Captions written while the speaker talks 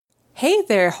Hey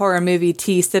there, horror movie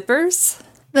tea sippers.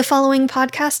 The following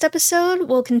podcast episode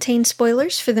will contain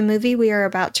spoilers for the movie we are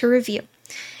about to review.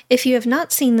 If you have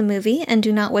not seen the movie and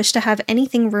do not wish to have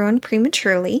anything ruined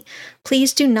prematurely,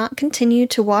 please do not continue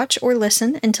to watch or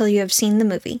listen until you have seen the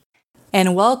movie.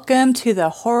 And welcome to the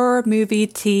Horror Movie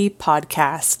Tea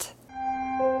Podcast.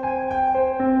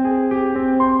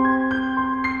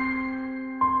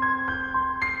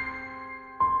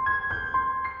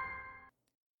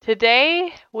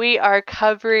 Today, we are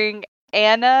covering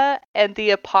Anna and the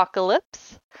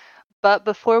Apocalypse. But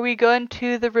before we go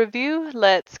into the review,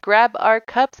 let's grab our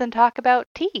cups and talk about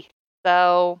tea.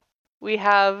 So, we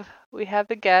have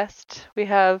a guest. We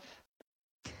have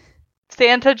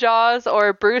Santa Jaws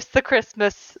or Bruce the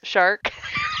Christmas Shark.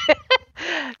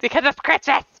 Because it's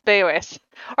Christmas, anyways.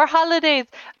 Or holidays.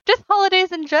 Just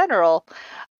holidays in general.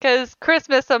 Because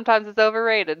Christmas sometimes is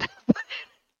overrated.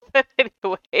 But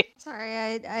anyway. Sorry,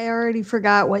 I already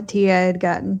forgot what tea I had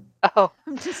gotten. Oh.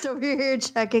 I'm just over here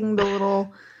checking the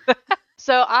little...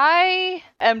 So I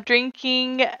am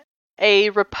drinking a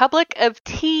Republic of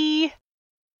Tea,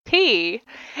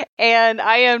 and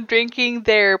I am drinking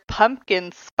their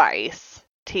pumpkin spice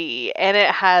tea. And it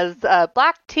has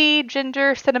black tea,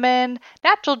 ginger, cinnamon,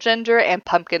 natural ginger, and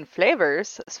pumpkin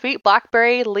flavors. Sweet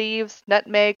blackberry, leaves,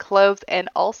 nutmeg, cloves, and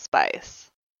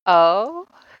allspice. Oh?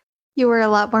 You were a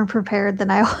lot more prepared than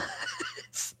I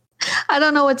was. I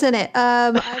don't know what's in it.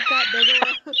 I've got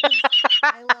Bigelow's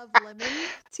I love lemon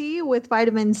tea with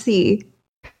vitamin C.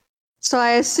 So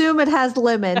I assume it has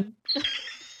lemon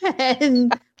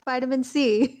and vitamin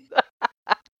C.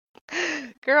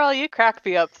 Girl, you crack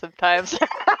me up sometimes.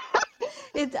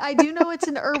 I do know it's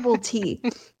an herbal tea.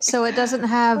 So it doesn't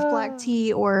have black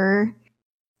tea or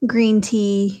green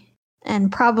tea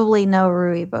and probably no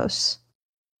rooibos.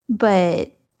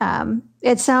 But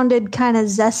it sounded kind of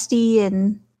zesty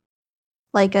and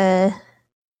like a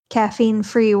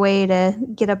caffeine-free way to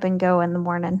get up and go in the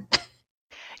morning.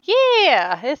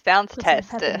 Yeah, it sounds Put some pep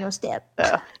tasty. in your step.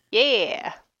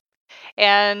 Yeah.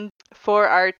 And for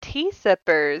our tea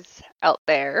sippers out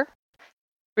there,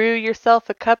 brew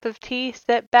yourself a cup of tea,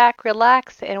 sit back,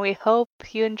 relax, and we hope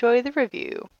you enjoy the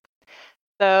review.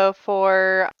 So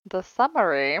for the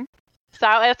summary,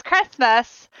 so it's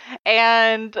Christmas,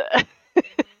 and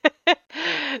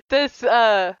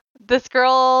this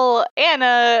girl,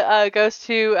 Anna, goes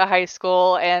to a high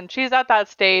school, and she's at that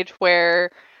stage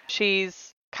where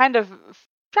she's kind of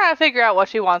trying to figure out what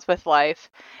she wants with life.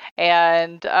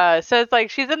 And so it's like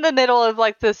she's in the middle of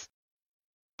like this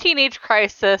teenage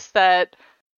crisis that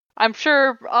I'm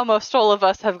sure almost all of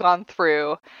us have gone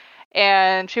through.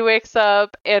 And she wakes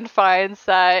up and finds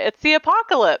that it's the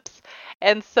apocalypse.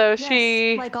 And so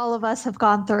Yes, like all of us have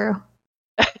gone through.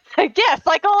 Yes,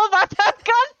 like all of us have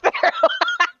gone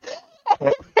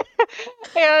through.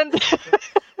 And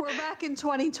we're back in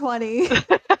 2020.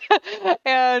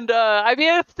 And I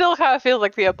mean, it still kind of feels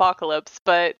like the apocalypse,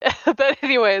 but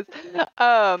anyways,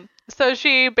 so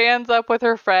she bands up with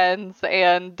her friends,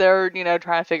 and they're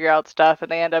trying to figure out stuff, and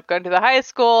they end up going to the high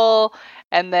school,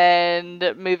 and then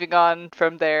moving on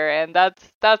from there, and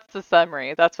that's the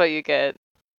summary. That's what you get.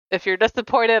 If you're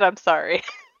disappointed, I'm sorry.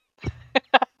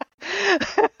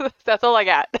 That's all I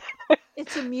got.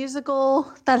 It's a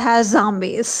musical that has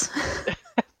zombies.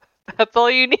 That's all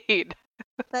you need.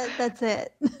 That's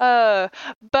it.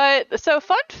 But so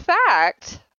fun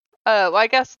fact, well, I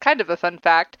guess kind of a fun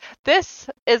fact, this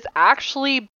is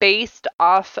actually based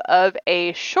off of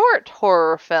a short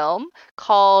horror film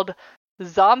called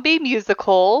Zombie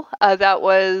Musical that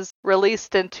was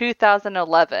released in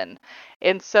 2011.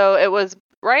 And so it was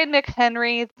Ryan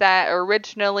McHenry that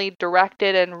originally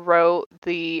directed and wrote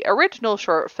the original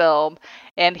short film,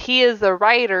 and he is the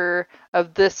writer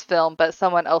of this film, but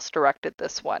someone else directed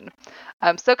this one.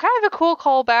 So kind of a cool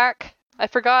callback. I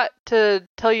forgot to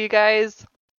tell you guys,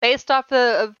 based off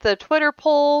of the Twitter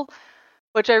poll,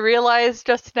 which I realized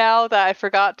just now that I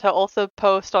forgot to also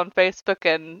post on Facebook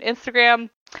and Instagram.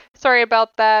 Sorry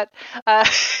about that.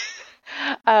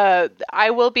 I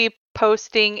will be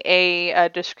posting a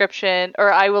description,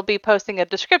 or I will be posting a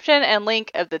description and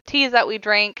link of the teas that we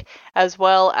drank, as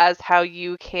well as how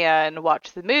you can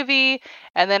watch the movie.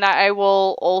 And then I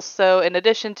will also, in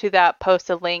addition to that, post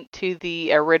a link to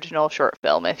the original short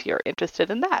film if you're interested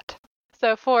in that.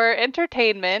 So for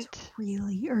entertainment... It's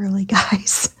really early,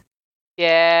 guys.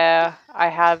 Yeah, I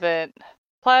haven't...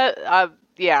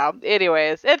 yeah,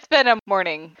 anyways, it's been a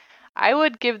morning. I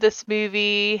would give this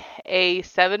movie a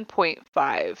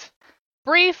 7.5.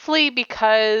 Briefly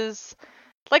because,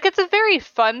 like, it's a very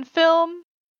fun film,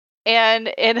 and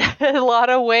in a lot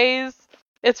of ways,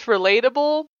 it's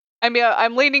relatable. I mean,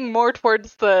 I'm leaning more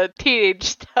towards the teenage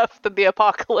stuff than the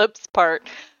apocalypse part.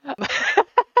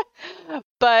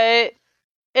 But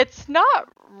it's not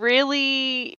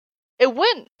really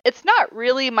it's not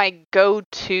really my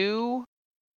go-to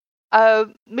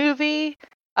movie.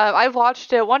 I've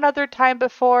watched it one other time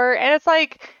before, and it's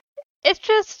like, it's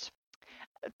just,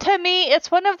 to me, it's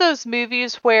one of those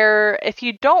movies where if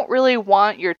you don't really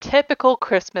want your typical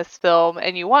Christmas film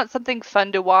and you want something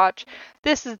fun to watch,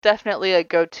 this is definitely a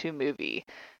go-to movie.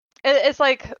 It's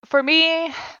like, for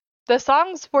me, the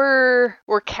songs were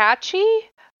catchy,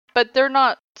 but they're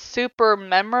not super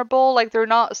memorable. Like, they're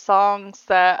not songs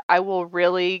that I will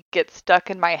really get stuck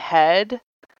in my head.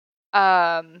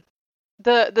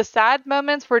 The sad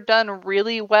moments were done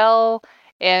really well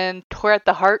and tore at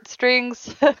the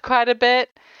heartstrings quite a bit.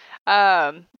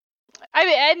 I mean,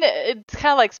 and it's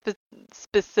kind of like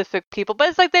specific people, but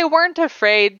it's like they weren't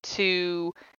afraid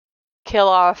to kill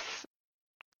off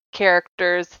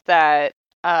characters that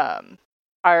are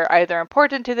either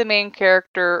important to the main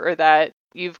character or that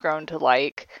you've grown to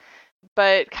like.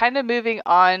 But kind of moving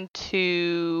on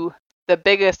to the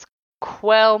biggest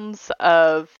qualms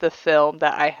of the film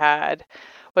that I had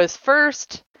was,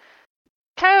 first,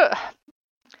 kind of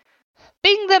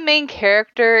being the main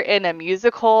character in a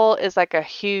musical is like a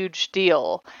huge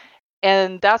deal.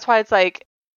 And that's why it's like,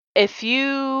 if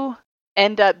you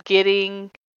end up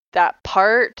getting that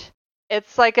part,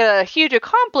 it's like a huge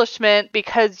accomplishment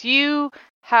because you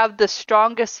have the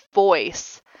strongest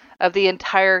voice of the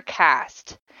entire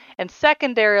cast. And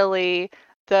secondarily,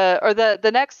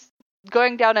 the next,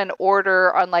 going down in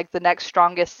order on like the next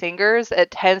strongest singers,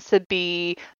 it tends to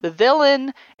be the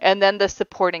villain and then the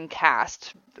supporting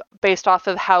cast based off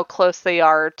of how close they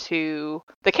are to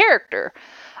the character.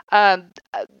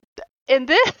 In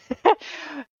this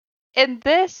in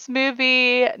this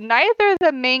movie, neither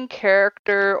the main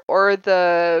character or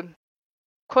the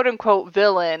quote unquote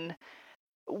villain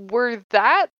were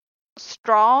that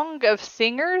strong of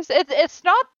singers. It's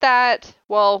not that,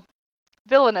 well,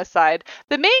 villain aside,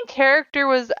 the main character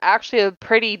was actually a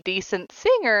pretty decent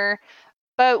singer,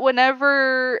 but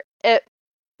whenever it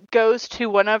goes to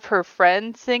one of her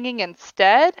friends singing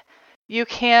instead,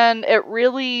 it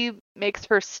really makes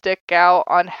her stick out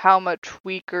on how much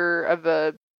weaker of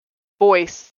a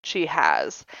voice she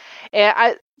has. And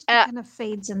It kind of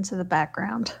fades into the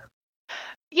background.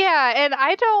 yeah, and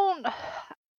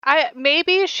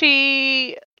maybe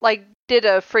she like did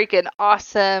a freaking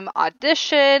awesome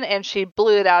audition and she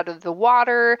blew it out of the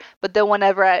water, but then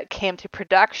whenever it came to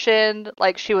production,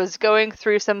 like, she was going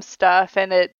through some stuff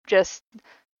and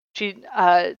she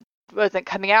wasn't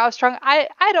coming out strong. I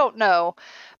don't know,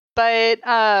 but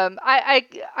I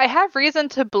have reason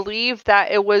to believe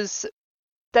that it was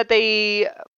that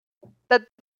their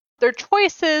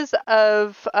choices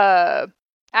of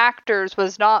actors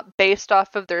was not based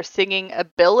off of their singing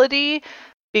ability,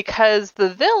 because the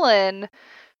villain,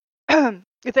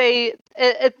 it's a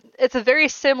very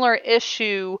similar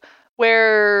issue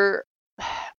where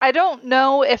I don't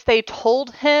know if they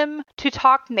told him to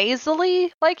talk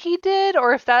nasally like he did,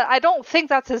 or if I don't think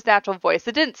that's his natural voice.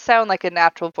 It didn't sound like a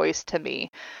natural voice to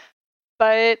me.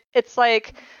 But it's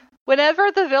like,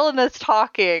 whenever the villain is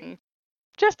talking,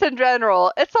 just in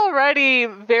general, it's already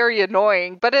very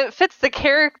annoying, but it fits the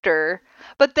character.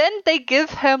 But then they give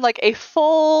him like a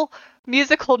full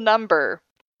musical number.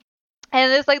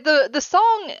 And it's like the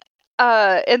song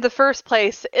in the first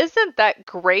place isn't that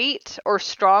great or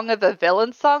strong of a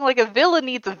villain song. Like, a villain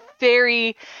needs a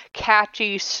very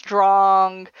catchy,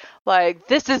 strong, like,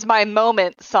 this is my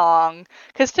moment song.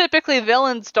 Because typically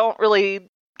villains don't really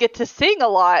get to sing a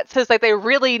lot. So it's like they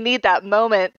really need that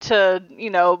moment to,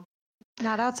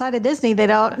 Not outside of Disney, they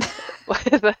don't.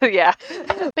 yeah.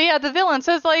 But yeah, the villain.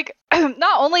 So it's like,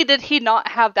 not only did he not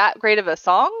have that great of a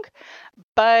song,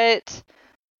 but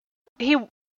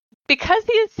because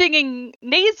he is singing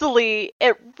nasally,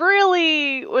 it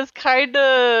really was kind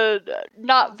of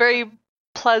not very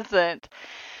pleasant.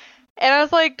 And I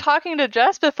was like talking to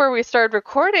Jess before we started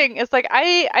recording. It's like,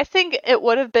 I think it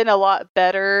would have been a lot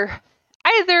better.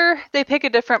 Either they pick a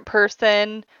different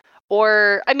person,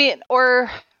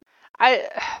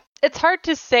 it's hard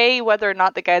to say whether or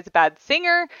not the guy's a bad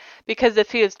singer, because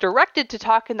if he is directed to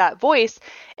talk in that voice,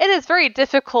 it is very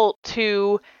difficult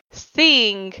to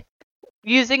sing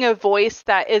using a voice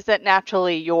that isn't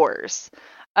naturally yours.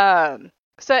 So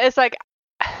it's like,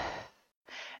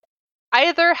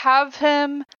 either have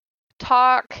him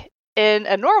talk in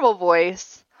a normal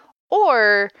voice,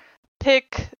 or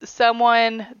pick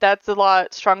someone that's a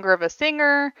lot stronger of a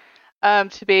singer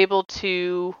to be able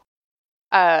to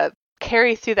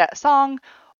carry through that song,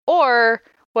 or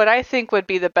what I think would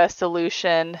be the best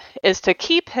solution is to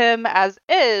keep him as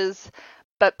is,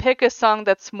 but pick a song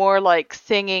that's more like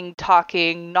singing,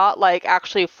 talking, not like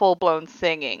actually full-blown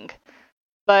singing.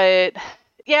 But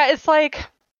yeah, it's like,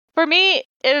 for me,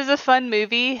 it was a fun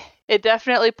movie. It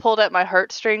definitely pulled at my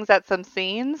heartstrings at some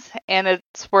scenes, and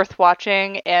it's worth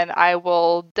watching, and I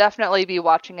will definitely be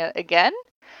watching it again.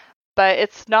 But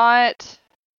it's not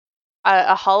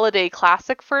a holiday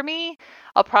classic for me.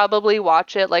 I'll probably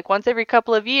watch it like once every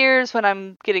couple of years when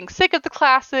I'm getting sick of the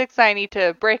classics. I need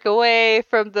to break away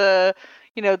from the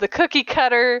cookie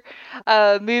cutter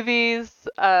movies.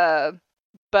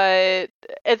 But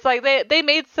it's like they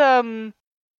made some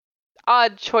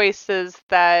odd choices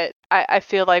that I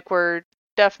feel like were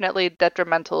definitely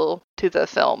detrimental to the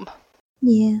film.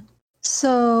 Yeah.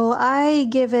 So I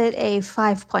give it a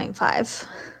 5.5.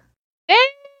 Dang,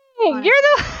 Honestly.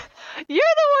 you're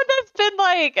the one that's been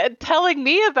like telling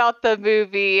me about the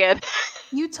movie and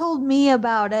You told me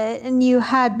about it and you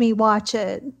had me watch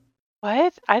it.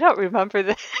 what? I don't remember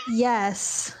this.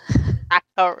 Yes. I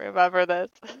don't remember this.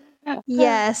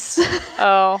 Yes.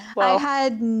 Oh, well. I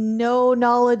had no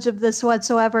knowledge of this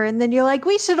whatsoever. And then you're like,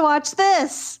 we should watch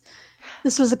this.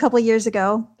 This was a couple years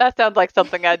ago. That sounds like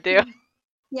something I'd do.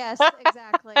 Yes,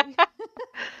 exactly.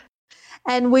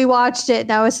 And we watched it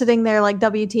and I was sitting there like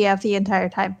WTF the entire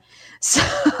time.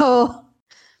 So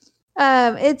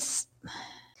it's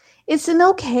an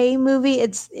okay movie.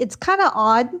 It's kind of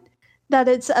odd that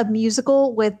it's a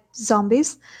musical with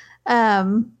zombies.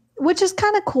 Which is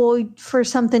kind of cool for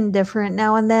something different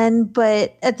now and then,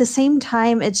 but at the same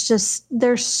time, it's just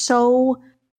there's so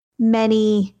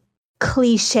many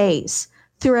cliches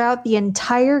throughout the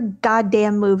entire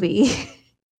goddamn movie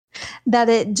that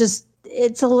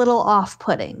it's a little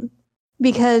off-putting.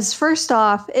 Because first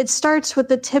off, it starts with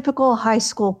the typical high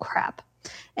school crap.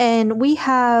 And we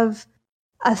have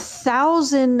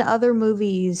 1,000 other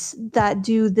movies that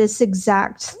do this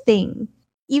exact thing,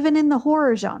 even in the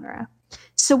horror genre.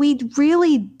 So we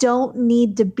really don't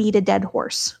need to beat a dead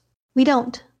horse. We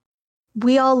don't.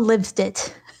 We all lived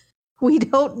it. We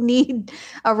don't need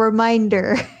a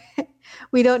reminder.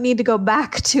 We don't need to go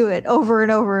back to it over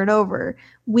and over and over.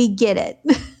 We get it.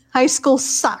 High school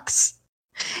sucks.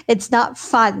 It's not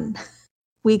fun.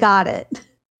 We got it.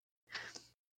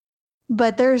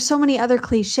 But there are so many other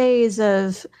cliches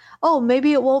of, oh,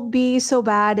 maybe it won't be so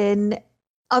bad in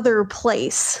other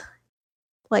place.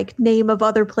 Like name of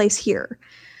other place here.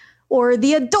 Or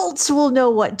the adults will know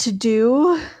what to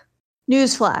do.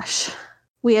 Newsflash.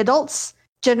 We adults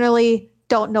generally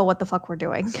don't know what the fuck we're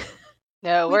doing.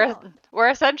 No, we're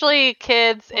essentially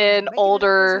kids in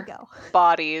older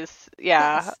bodies.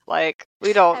 Yeah, Yes. like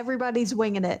we don't. Everybody's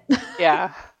winging it.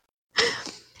 Yeah.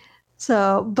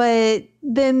 So, but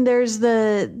then there's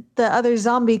the other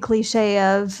zombie cliche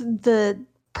of the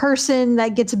person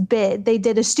that gets bit. They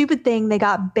did a stupid thing, they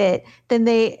got bit. Then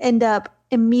they end up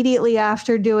immediately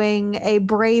after doing a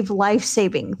brave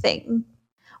life-saving thing.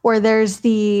 Or there's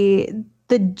the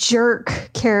jerk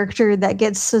character that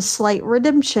gets a slight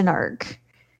redemption arc.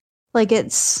 Like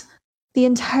it's the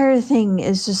entire thing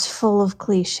is just full of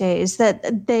cliches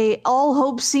that they all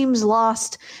hope seems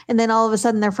lost, and then all of a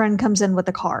sudden their friend comes in with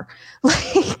a car.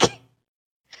 Like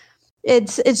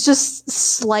it's just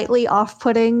slightly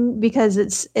off-putting because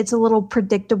it's a little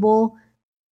predictable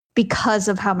because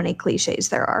of how many cliches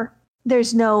there are.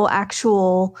 There's no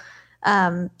actual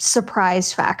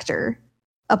surprise factor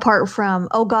apart from,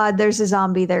 oh god, there's a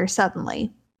zombie there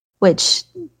suddenly, which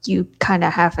you kind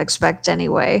of half expect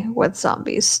anyway with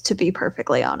zombies, to be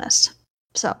perfectly honest.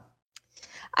 So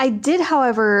I did,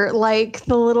 however, like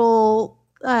the little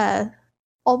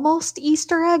almost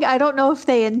Easter egg. I don't know if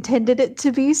they intended it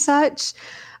to be such,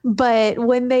 but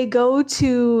when they go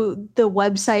to the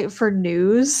website for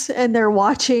news and they're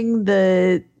watching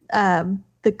the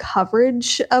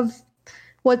coverage of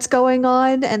what's going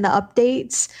on and the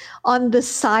updates, on the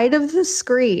side of the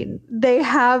screen, they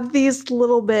have these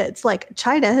little bits like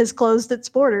China has closed its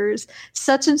borders,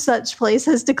 such and such place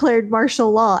has declared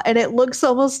martial law, and it looks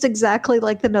almost exactly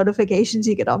like the notifications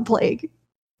you get on Plague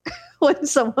when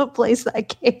someone plays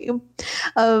that game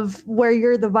of where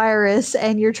you're the virus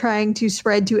and you're trying to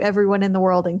spread to everyone in the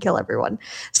world and kill everyone.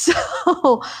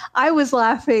 So I was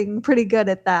laughing pretty good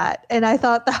at that, and I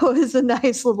thought that was a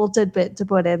nice little tidbit to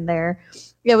put in there.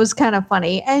 It was kind of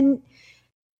funny. And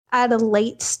at a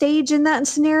late stage in that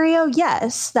scenario,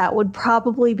 yes, that would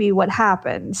probably be what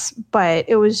happens, but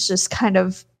it was just kind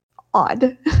of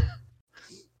odd.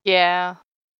 Yeah.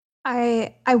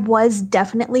 I was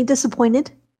definitely disappointed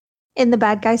in the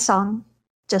bad guy song,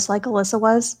 just like Alyssa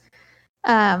was.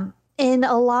 In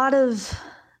a lot of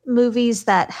movies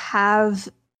that have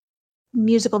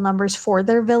musical numbers for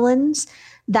their villains,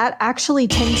 that actually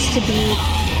tends to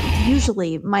be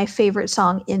usually my favorite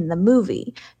song in the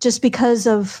movie, just because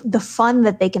of the fun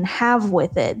that they can have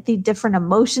with it, the different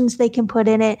emotions they can put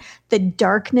in it, the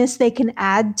darkness they can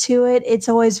add to it. It's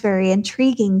always very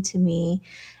intriguing to me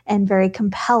and very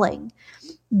compelling.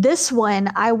 This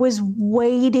one, I was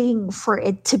waiting for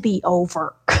it to be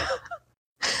over.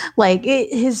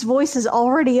 His voice is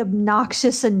already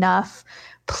obnoxious enough.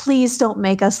 Please don't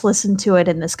make us listen to it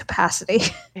in this capacity.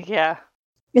 Yeah.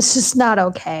 It's just not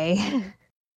okay.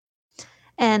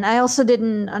 And I also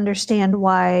didn't understand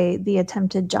why the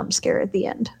attempted jump scare at the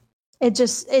end.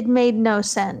 It made no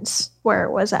sense where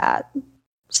it was at.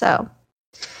 So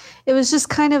it was just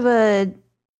kind of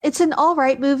it's an all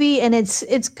right movie, and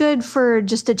it's good for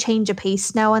just a change of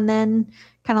pace now and then.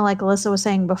 Kind of like Alyssa was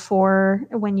saying before,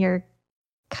 when you're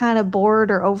kind of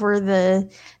bored or over the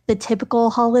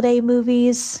typical holiday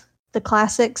movies, the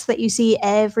classics that you see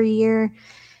every year.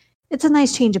 It's a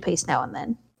nice change of pace now and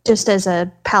then, just as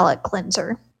a palate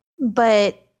cleanser.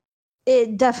 But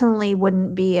it definitely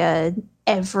wouldn't be a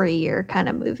every year kind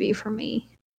of movie for me,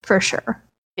 for sure.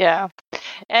 Yeah.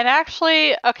 And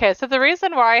actually, okay, so the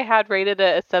reason why I had rated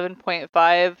it a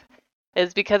 7.5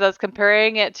 is because I was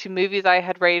comparing it to movies I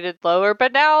had rated lower,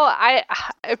 but now I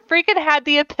freaking had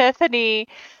the epiphany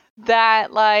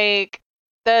that, like,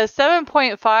 the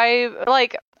 7.5,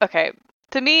 like, okay,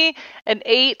 to me, an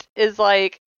 8 is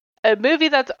like a movie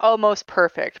that's almost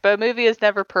perfect, but a movie is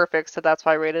never perfect, so that's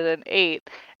why I rated it an 8.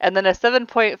 And then a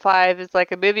 7.5 is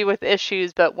like a movie with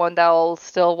issues, but one that I'll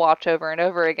still watch over and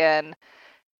over again.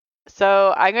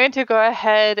 So I'm going to go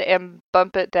ahead and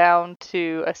bump it down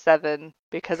to a 7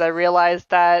 because I realized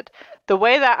that the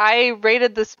way that I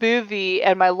rated this movie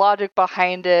and my logic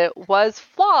behind it was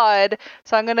flawed.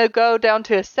 So I'm going to go down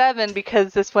to a 7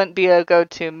 because this wouldn't be a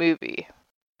go-to movie.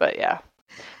 But yeah.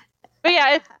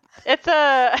 It's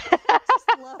a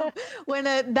when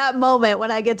that moment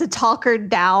when I get to talk her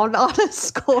down on a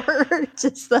score,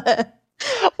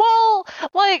 well,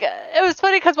 like, it was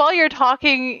funny because while you're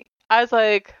talking, I was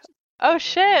like, oh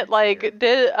shit, like,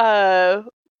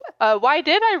 why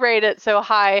did I rate it so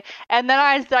high? And then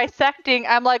I was dissecting,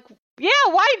 I'm like, yeah,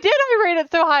 why did I rate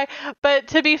it so high? But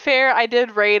to be fair, I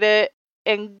did rate it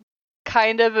in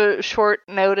kind of a short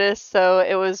notice, so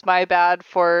it was my bad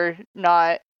for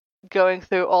not going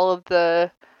through all of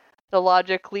the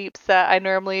logic leaps that I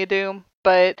normally do.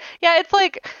 But yeah, it's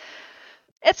like,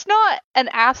 it's not an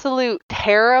absolute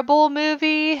terrible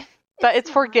movie, but it's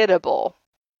forgettable.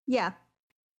 Yeah.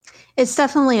 It's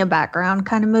definitely a background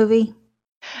kind of movie.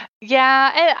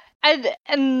 Yeah,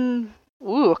 and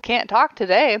can't talk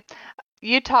today.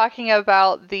 You talking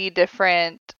about the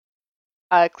different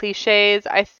cliches,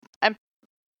 I'm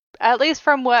at least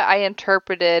from what I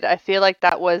interpreted, I feel like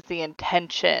that was the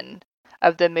intention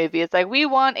of the movie. It's like, we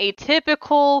want a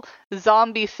typical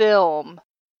zombie film,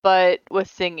 but with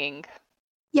singing.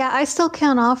 Yeah, I still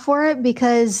count off for it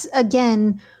because,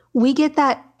 again, we get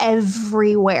that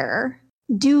everywhere.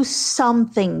 Do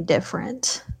something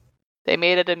different. They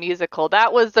made it a musical.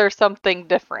 That was their something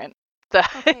different.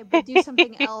 Okay, but do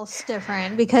something else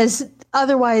different, because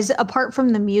otherwise, apart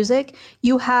from the music,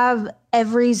 you have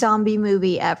every zombie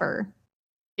movie ever.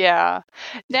 Yeah.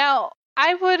 Now,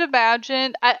 I would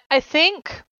imagine, I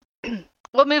think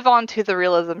we'll move on to the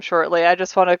realism shortly. I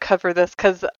just want to cover this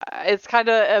because it's kind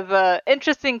of an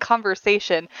interesting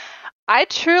conversation. I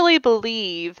truly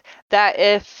believe that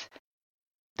if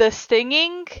the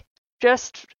singing,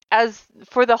 just as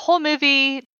for the whole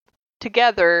movie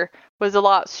together, was a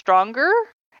lot stronger.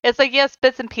 It's like, yes,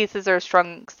 bits and pieces are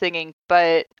strong singing,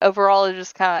 but overall it's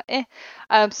just kind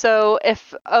of so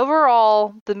if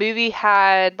overall the movie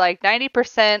had like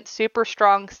 90% super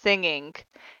strong singing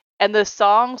and the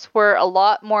songs were a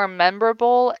lot more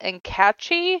memorable and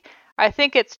catchy, I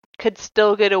think it could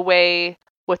still get away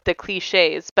with the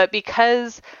cliches. But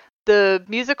because the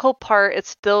musical part is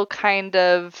still kind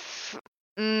of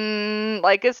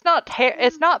like, it's not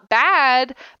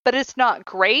bad, but it's not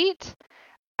great.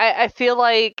 I feel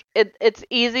like it's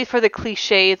easy for the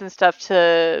cliches and stuff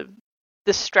to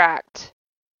distract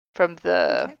from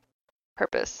the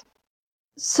purpose.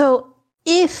 So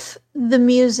if the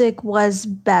music was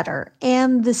better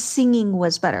and the singing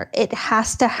was better, it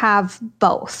has to have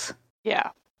both.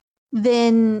 Yeah.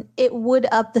 Then it would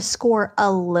up the score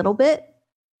a little bit,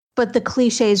 but the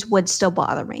cliches would still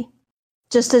bother me,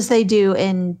 just as they do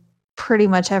in pretty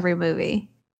much every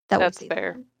movie that we see. That's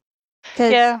fair.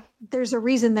 Because there's a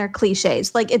reason they're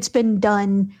cliches. Like, it's been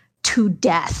done to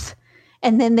death.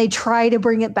 And then they try to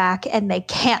bring it back and they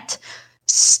can't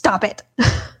stop it.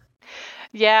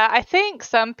 Yeah, I think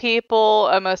some people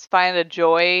almost find a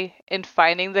joy in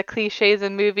finding the cliches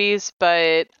in movies,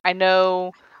 but I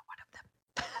know,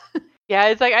 yeah,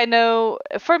 it's like I know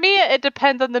for me it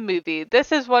depends on the movie.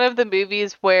 This is one of the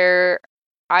movies where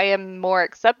I am more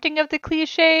accepting of the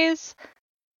cliches,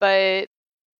 but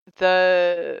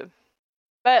the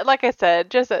but like I said,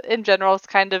 just in general, it's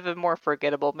kind of a more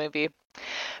forgettable movie.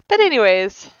 But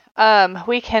anyways,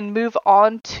 we can move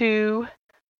on to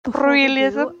Before we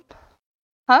realism. do,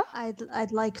 Huh?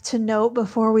 I'd like to note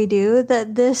before we do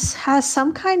that this has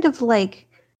some kind of like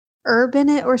herb in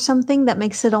it or something that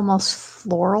makes it almost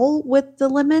floral with the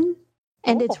lemon,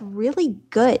 and it's Oh. really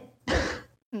good.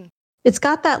 Hmm. It's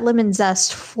got that lemon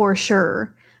zest for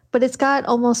sure, but it's got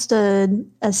almost a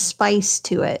spice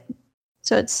to it.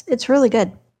 So it's really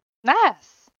good.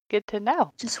 Nice. Good to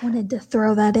know. Just wanted to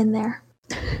throw that in there.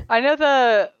 I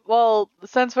know well,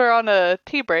 since we're on a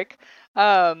tea break,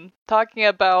 talking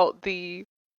about the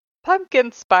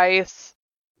pumpkin spice.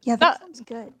 Yeah, that sounds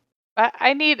good.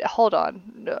 I need, hold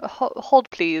on. Hold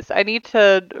please. I need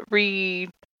to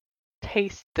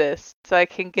re-taste this so I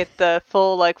can get the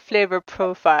full, like, flavor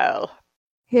profile.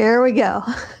 Here we go.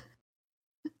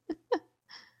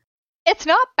 It's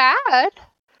not bad.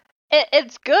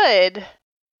 It's good,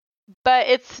 but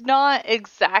it's not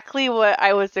exactly what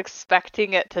I was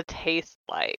expecting it to taste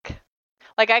like.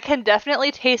 Like, I can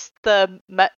definitely taste the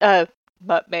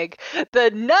nutmeg,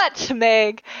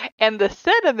 and the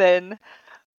cinnamon,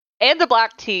 and the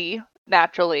black tea,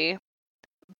 naturally.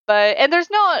 And there's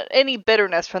not any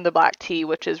bitterness from the black tea,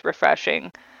 which is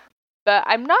refreshing. But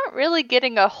I'm not really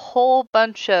getting a whole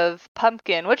bunch of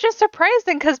pumpkin, which is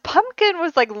surprising because pumpkin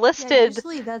was like Yeah, listed.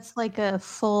 usually that's like a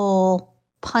full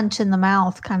punch in the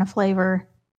mouth kind of flavor.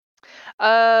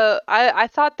 I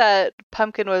thought that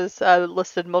pumpkin was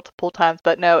listed multiple times,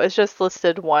 but no, it's just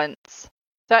listed once.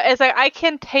 So it's like I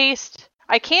can't taste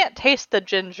the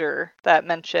ginger that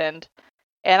mentioned,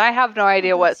 and I have no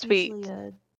idea what That's sweet.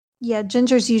 usually yeah,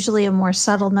 ginger's usually a more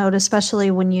subtle note, especially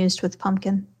when used with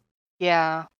pumpkin.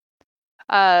 Yeah.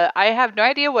 I have no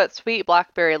idea what sweet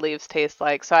blackberry leaves taste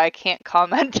like, so I can't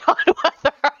comment on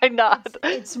whether or not.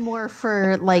 It's more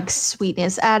for like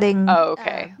sweetness, adding Oh,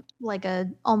 okay. like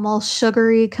a almost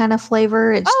sugary kind of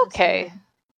flavor. It's Okay.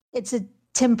 It's a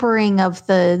tempering of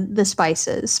the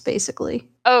spices, basically.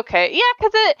 Okay. Yeah,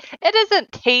 because it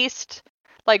doesn't taste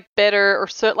like bitter or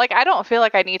so. Like I don't feel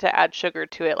like I need to add sugar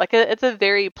to it. Like it's a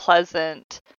very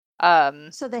pleasant.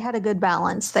 So they had a good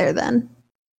balance there then.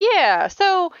 Yeah.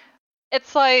 So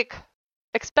it's like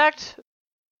expect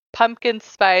pumpkin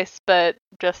spice, but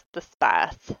just the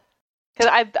spice.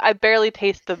 Because I barely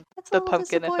taste the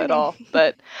pumpkin if at all.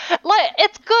 But like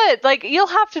it's good. Like you'll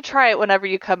have to try it whenever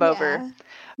you come over.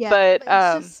 Yeah, but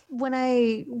it's just when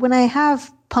I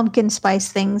have pumpkin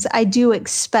spice things, I do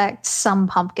expect some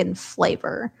pumpkin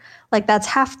flavor. Like that's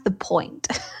half the point.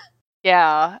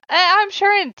 Yeah, I'm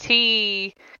sure in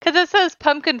tea, because it says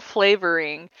pumpkin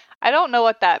flavoring. I don't know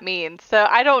what that means, so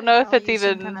I don't know if it's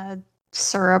even kind of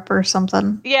syrup or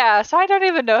something. Yeah, so I don't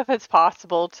even know if it's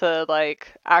possible to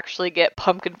like actually get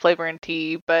pumpkin flavor in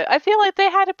tea, but I feel like they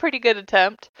had a pretty good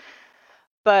attempt.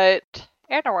 But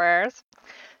anyways,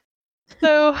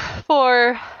 so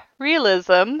for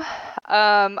realism,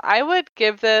 I would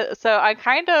give so I'm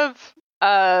kind of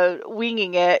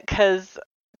winging it because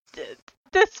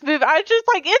this movie, I just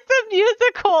like, it's a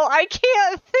musical. I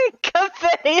can't think of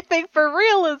anything for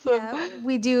realism. Yeah,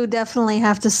 we do definitely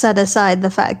have to set aside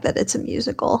the fact that it's a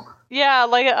musical. Yeah,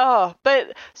 like,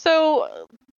 but so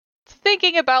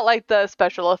thinking about like the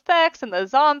special effects and the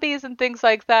zombies and things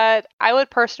like that, I would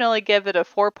personally give it a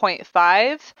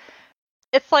 4.5.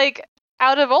 It's like,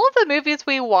 out of all of the movies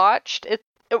we watched, it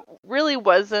really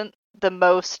wasn't the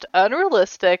most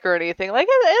unrealistic or anything. Like,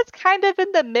 it's kind of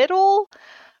in the middle.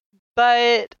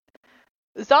 But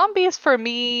zombies for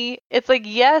me, it's like,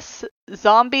 yes,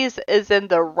 zombies is in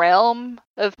the realm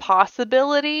of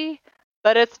possibility,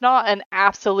 but it's not an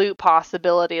absolute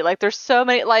possibility. Like there's so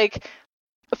many, like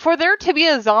for there to be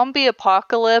a zombie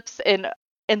apocalypse in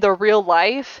the real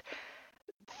life,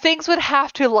 things would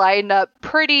have to line up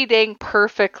pretty dang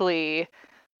perfectly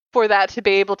for that to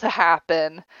be able to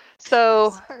happen.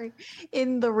 So sorry,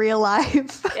 in the real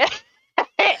life.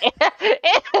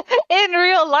 in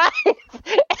real life.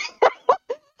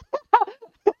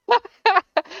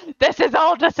 This is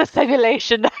all just a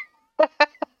simulation.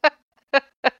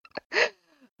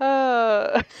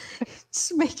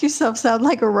 Just make yourself sound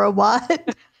like a robot.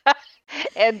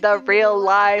 In the real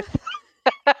life.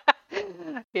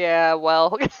 Yeah,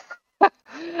 well.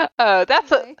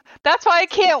 That's why I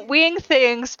can't wing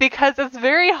things, because it's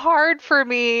very hard for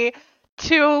me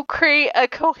to create a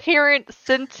coherent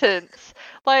sentence.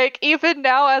 Like, even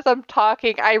now as I'm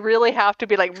talking, I really have to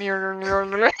be like, so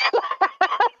I'm,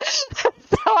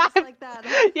 like that.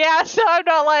 Huh? yeah, so I'm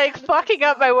not like fucking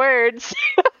up my words.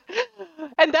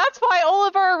 And that's why all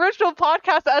of our original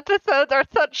podcast episodes are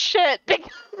such shit.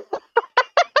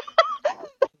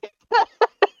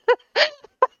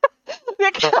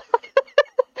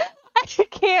 I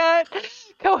can't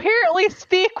coherently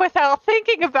speak without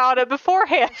thinking about it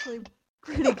beforehand. Actually,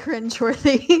 pretty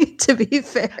cringeworthy, to be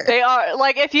fair. They are,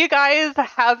 like, if you guys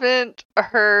haven't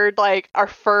heard, like, our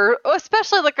first,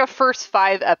 especially, like, our first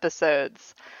 5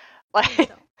 episodes,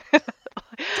 like,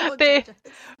 Don't they, judge us.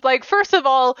 like, first of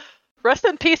all, rest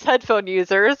in peace headphone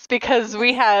users, because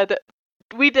we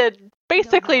did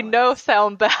basically no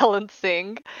sound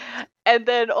balancing. And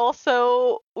then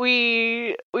also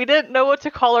we didn't know what to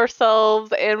call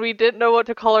ourselves, and we didn't know what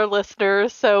to call our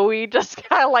listeners, so we just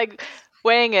kind of like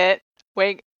wing it.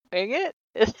 Winged.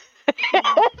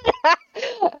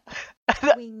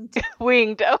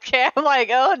 Winged. Okay, I'm like,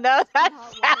 oh no, that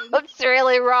sounds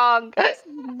really wrong.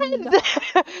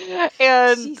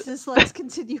 And Jesus, let's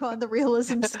continue on the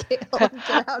realism scale and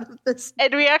get out of this.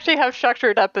 and we actually have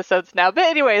structured episodes now. But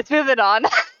anyways, moving on.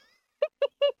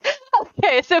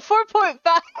 Okay, so 4.5.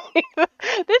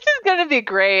 This is gonna be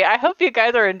great. I hope you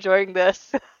guys are enjoying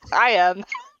this. I am.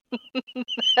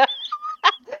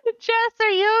 Jess, are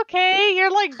you okay?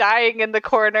 You're like dying in the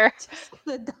corner. Just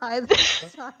gonna die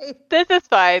this time. This is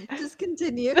fine. Just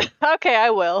continue. Okay, I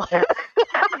will. My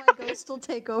ghost will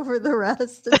take over the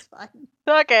rest. It's fine.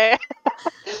 Okay.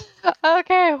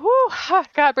 Okay. Whew.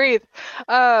 God, breathe.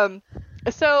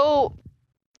 So,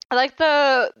 like,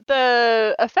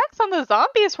 the effects on the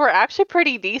zombies were actually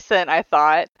pretty decent, I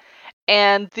thought,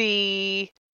 and the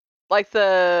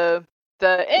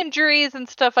injuries and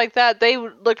stuff like that, they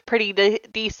looked pretty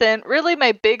decent. Really,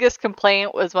 my biggest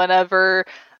complaint was whenever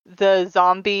the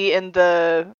zombie in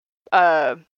the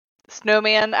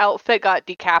snowman outfit got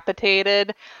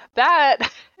decapitated. That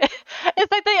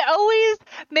it's like they always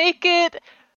make it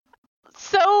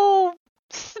so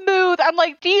smooth. I'm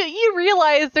like, do you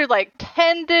realize there's like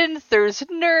tendons, there's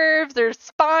nerves, there's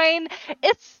spine?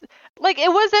 It's like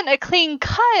it wasn't a clean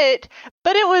cut,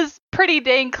 but it was pretty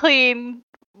dang clean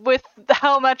with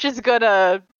how much is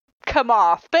gonna come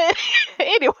off. But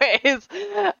anyways,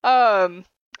 I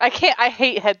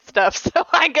hate head stuff, so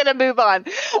I'm gonna move on.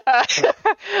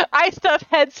 Eye stuff,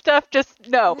 head stuff, just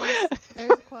no.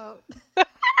 There's a quote.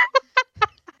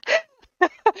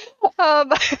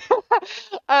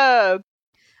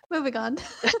 Moving on.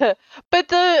 But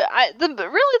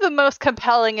the most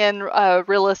compelling and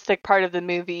realistic part of the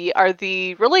movie are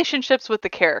the relationships with the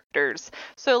characters.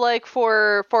 So, like,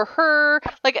 for her,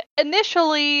 like,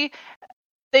 initially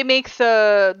they make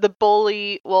the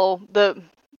bully, well, the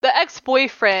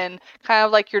ex-boyfriend kind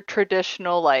of like your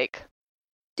traditional like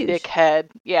Douche.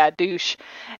 dickhead, yeah, douche,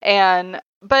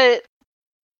 but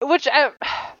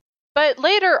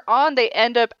later on they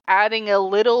end up adding a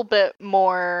little bit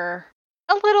more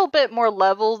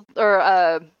levels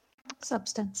or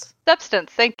Substance.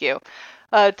 thank you,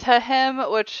 to him,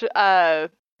 which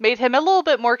made him a little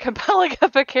bit more compelling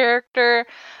of a character,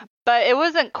 but it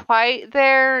wasn't quite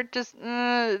there. Just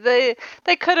they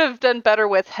could have done better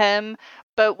with him.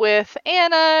 But with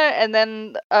Anna, and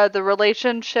then the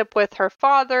relationship with her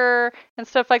father and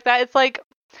stuff like that, it's like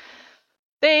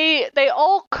they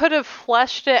all could have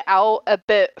fleshed it out a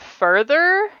bit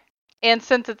further. And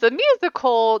since it's a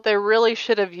musical, they really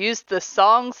should have used the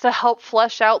songs to help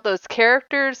flesh out those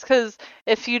characters. Because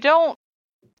if you're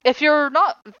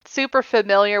not super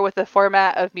familiar with the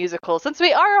format of musicals, since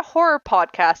we are a horror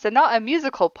podcast and not a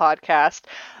musical podcast,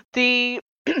 the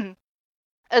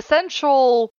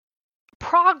essential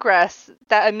progress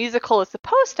that a musical is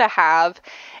supposed to have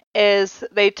is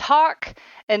they talk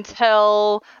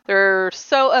until they're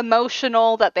so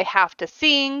emotional that they have to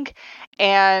sing,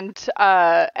 and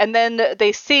then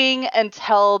they sing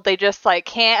until they just like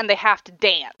can't, and they have to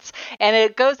dance, and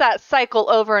it goes that cycle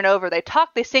over and over. They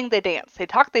talk, they sing, they dance. They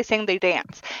talk, they sing, they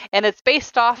dance, and it's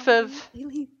based off of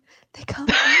They come.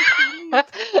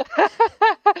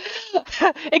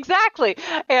 Exactly.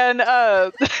 And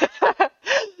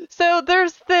so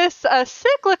there's this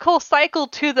cyclical cycle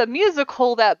to the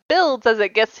musical that builds as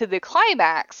it gets to the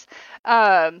climax.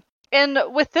 And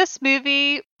with this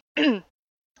movie, it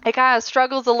kind of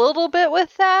struggles a little bit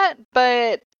with that,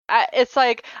 but it's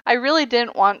like I really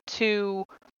didn't want to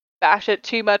bash it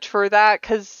too much for that,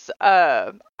 because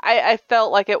I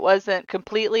felt like it wasn't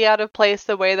completely out of place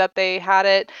the way that they had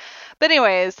it. But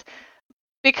anyways,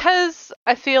 because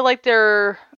I feel like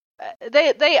they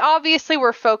obviously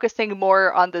were focusing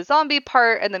more on the zombie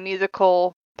part and the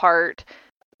musical part,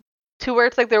 to where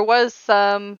it's like there was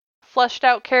some fleshed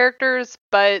out characters,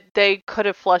 but they could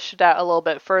have fleshed it out a little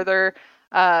bit further.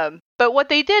 But what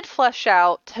they did flesh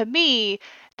out, to me,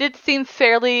 did seem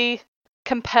fairly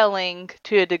compelling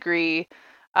to a degree,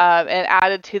 and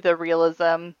added to the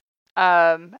realism.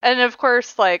 And of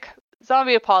course, like,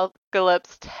 zombie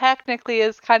apocalypse technically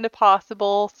is kind of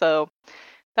possible, so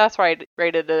that's why I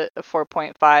rated it a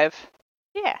 4.5.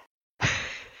 Yeah.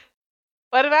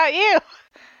 What about you?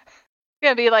 It's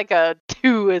gonna be like a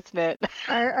 2, isn't it?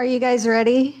 Are you guys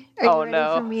ready? Are you ready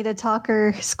no. for me to talk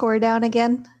her score down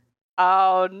again?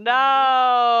 Oh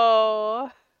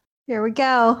no. Here we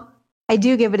go. I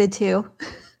do give it a 2.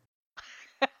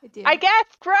 I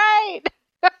guessed right.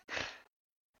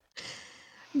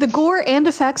 The gore and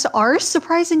effects are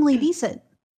surprisingly decent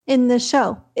in this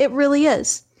show. It really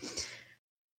is.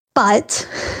 But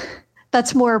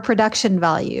that's more production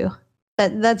value.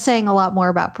 That's saying a lot more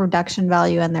about production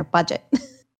value and their budget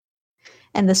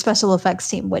and the special effects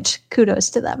team, which kudos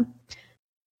to them,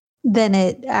 than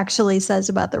it actually says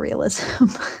about the realism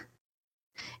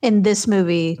in this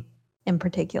movie in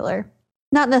particular.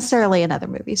 Not necessarily in other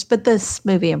movies, but this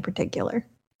movie in particular.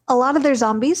 A lot of their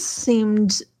zombies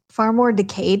seemed far more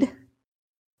decayed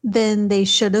than they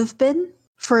should have been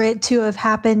for it to have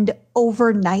happened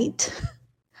overnight.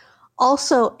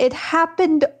 Also, it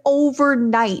happened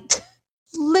overnight.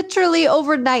 Literally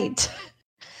overnight.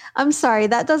 I'm sorry,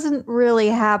 that doesn't really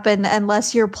happen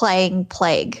unless you're playing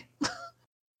Plague.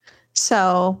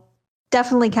 So,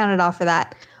 definitely counted off for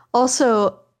that.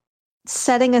 Also,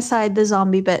 setting aside the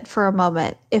zombie bit for a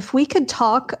moment, if we could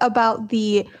talk about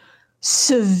the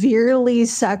severely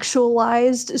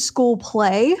sexualized school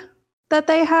play that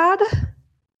they had,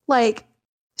 like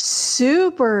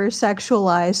super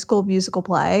sexualized school musical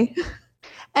play,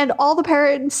 and all the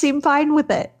parents seemed fine with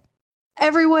it.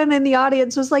 Everyone in the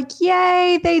audience was like,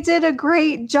 yay, they did a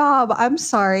great job. I'm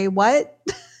sorry, what?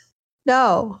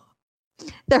 No.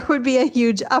 There would be a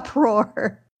huge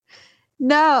uproar.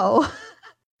 No.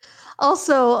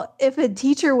 Also, if a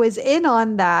teacher was in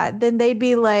on that, then they'd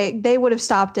be like, they would have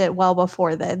stopped it well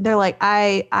before then. They're like,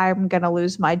 I'm going to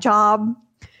lose my job.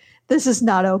 This is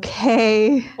not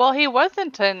okay. Well, he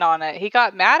wasn't in on it. He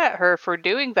got mad at her for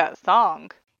doing that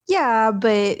song. Yeah,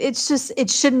 but it's just, it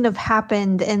shouldn't have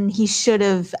happened, and he should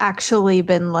have actually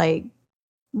been like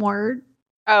more.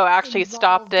 Oh, actually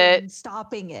stopped it.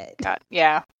 Stopping it.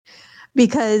 Yeah.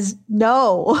 Because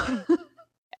no.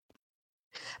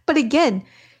 But again,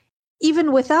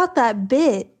 even without that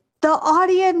bit, the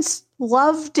audience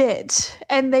loved it,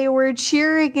 and they were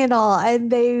cheering and all,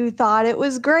 and they thought it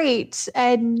was great,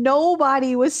 and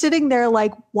nobody was sitting there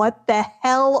like, what the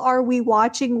hell are we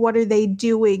watching? What are they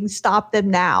doing? Stop them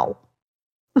now.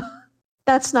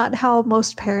 That's not how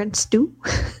most parents do.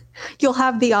 You'll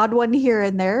have the odd one here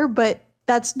and there, but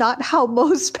that's not how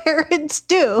most parents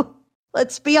do.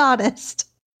 Let's be honest.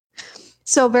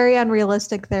 So very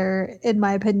unrealistic there, in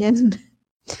my opinion.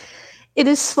 It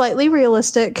is slightly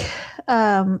realistic,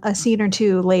 a scene or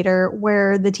two later,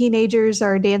 where the teenagers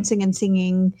are dancing and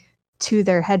singing to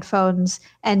their headphones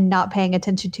and not paying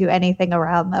attention to anything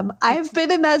around them. I've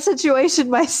been in that situation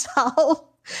myself,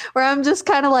 where I'm just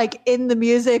kind of like in the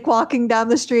music, walking down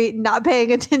the street, not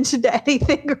paying attention to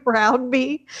anything around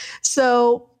me.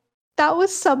 So that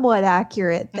was somewhat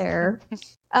accurate there.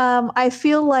 I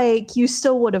feel like you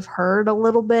still would have heard a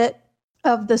little bit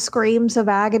of the screams of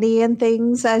agony and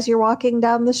things as you're walking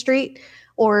down the street,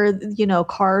 or, you know,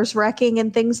 cars wrecking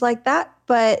and things like that.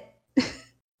 But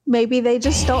maybe they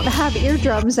just don't have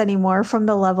eardrums anymore from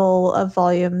the level of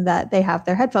volume that they have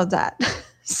their headphones at.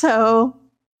 So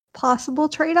possible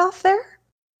trade-off there.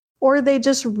 Or they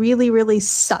just really, really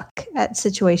suck at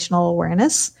situational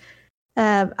awareness.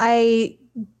 I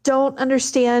don't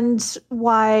understand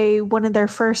why one of their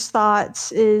first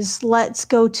thoughts is, let's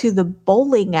go to the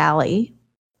bowling alley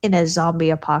in a zombie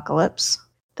apocalypse.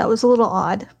 That was a little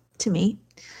odd to me.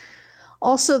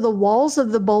 Also, the walls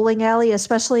of the bowling alley,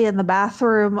 especially in the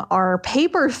bathroom, are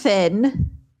paper thin,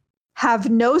 have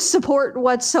no support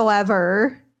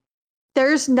whatsoever.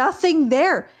 There's nothing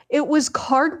there. It was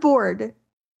cardboard.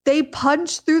 They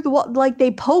punched through the wall, like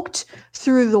they poked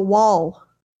through the wall.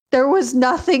 There was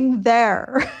nothing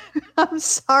there. I'm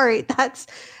sorry.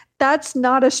 That's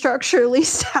not a structurally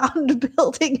sound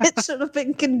building. It should have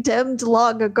been condemned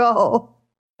long ago.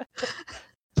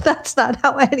 That's not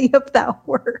how any of that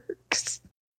works.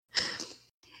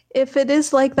 If it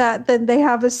is like that, then they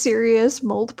have a serious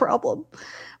mold problem.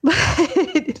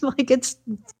 But like, it's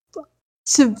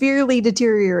severely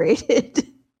deteriorated.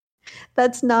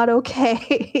 That's not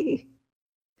okay.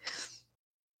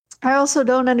 I also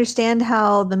don't understand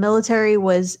how the military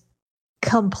was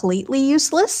completely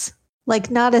useless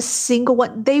Like, not a single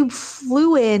one. They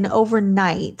flew in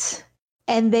overnight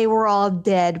and they were all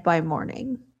dead by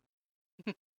morning.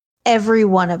 Every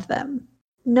one of them.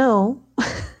 No.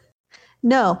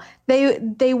 No.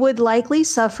 They would likely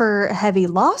suffer heavy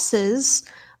losses,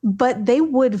 but they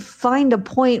would find a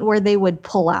point where they would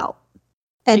pull out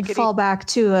and fall back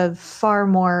to a far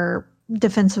more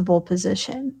defensible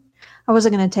position. I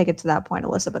wasn't going to take it to that point,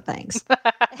 Alyssa, but thanks.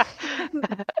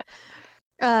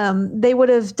 They would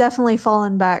have definitely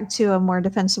fallen back to a more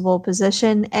defensible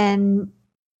position. And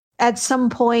at some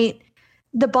point,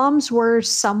 the bombs were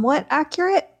somewhat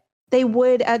accurate. They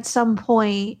would at some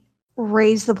point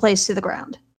raise the place to the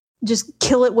ground. Just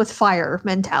kill it with fire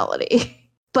mentality.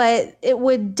 But it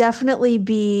would definitely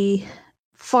be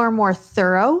far more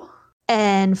thorough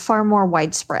and far more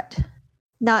widespread.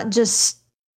 Not just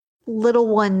little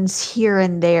ones here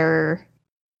and there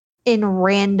in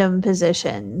random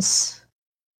positions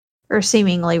or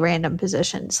seemingly random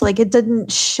positions. Like, it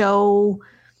didn't show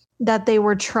that they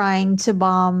were trying to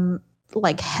bomb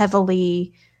like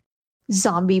heavily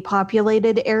zombie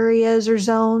populated areas or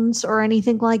zones or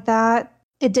anything like that.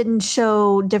 It didn't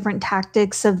show different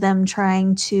tactics of them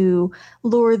trying to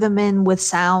lure them in with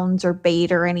sounds or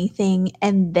bait or anything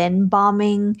and then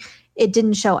bombing. It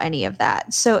didn't show any of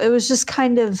that. So it was just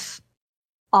kind of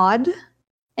odd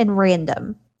and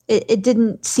random. It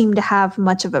didn't seem to have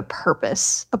much of a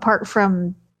purpose apart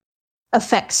from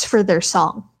effects for their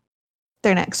song,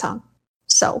 their next song.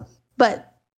 So,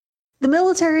 but the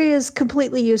military is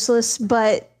completely useless,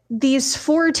 but these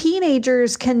 4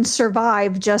 teenagers can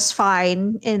survive just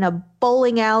fine in a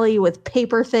bowling alley with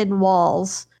paper thin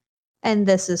walls. And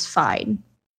this is fine,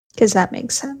 because that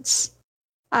makes sense.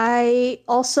 I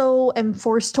also am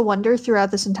forced to wonder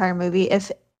throughout this entire movie if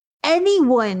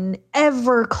anyone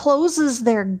ever closes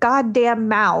their goddamn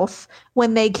mouth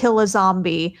when they kill a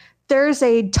zombie. There's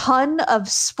a ton of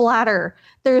splatter.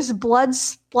 There's blood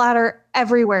splatter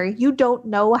everywhere. You don't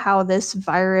know how this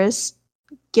virus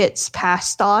gets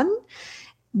passed on.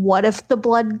 What if the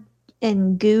blood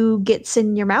and goo gets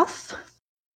in your mouth?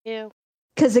 Ew.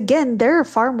 Because again, they're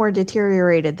far more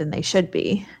deteriorated than they should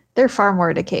be. They're far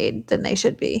more decayed than they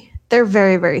should be. They're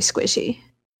very, very squishy.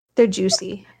 They're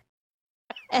juicy.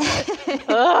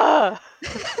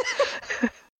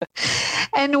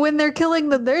 And when they're killing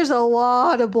them, there's a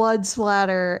lot of blood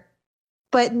splatter.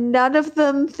 But none of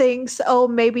them thinks, oh,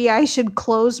 maybe I should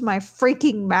close my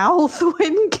freaking mouth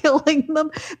when killing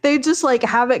them. They just like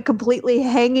have it completely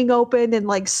hanging open and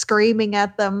like screaming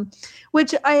at them,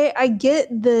 which I get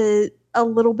a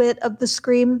little bit of the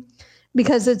scream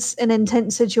because it's an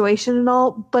intense situation and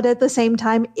all. But at the same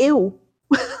time, ew,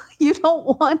 you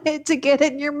don't want it to get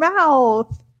in your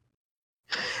mouth.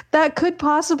 That could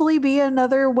possibly be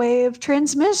another way of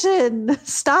transmission.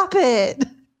 Stop it.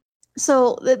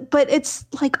 So, but it's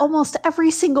like almost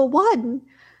every single one.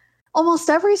 Almost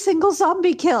every single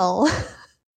zombie kill.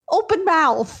 Open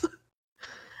mouth.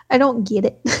 I don't get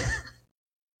it.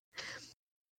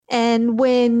 And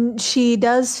when she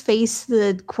does face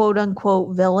the quote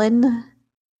unquote villain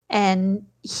and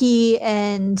he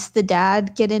and the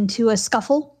dad get into a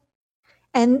scuffle,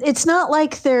 and it's not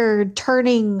like they're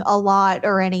turning a lot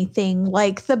or anything.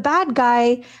 Like, the bad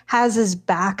guy has his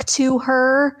back to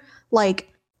her like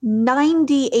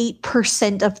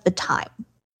 98% of the time.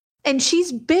 And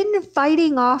she's been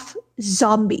fighting off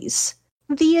zombies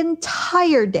the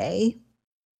entire day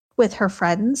with her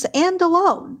friends and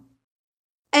alone.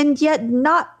 And yet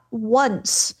not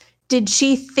once did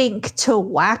she think to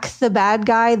whack the bad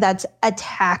guy that's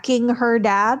attacking her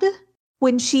dad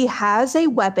when she has a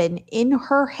weapon in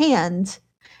her hand.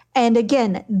 And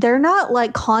again, they're not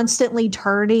like constantly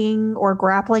turning or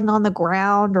grappling on the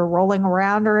ground or rolling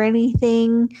around or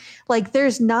anything. Like,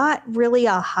 there's not really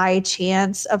a high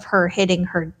chance of her hitting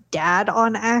her dad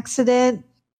on accident.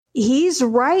 He's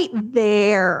right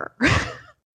there.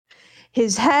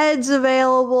 His head's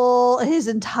available, his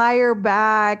entire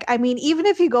back. I mean, even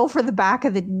if you go for the back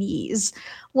of the knees,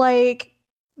 like,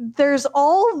 there's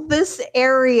all this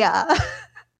area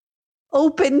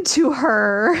open to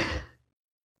her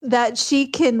that she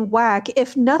can whack,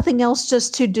 if nothing else,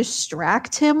 just to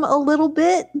distract him a little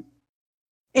bit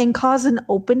and cause an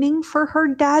opening for her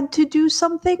dad to do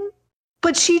something.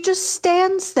 But she just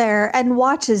stands there and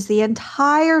watches the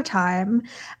entire time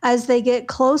as they get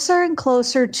closer and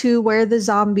closer to where the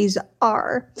zombies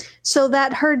are so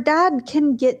that her dad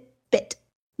can get bit,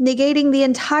 negating the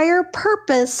entire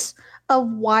purpose of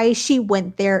why she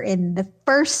went there in the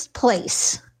first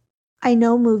place. I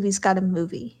know movies got a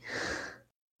movie.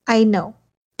 I know.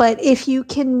 But if you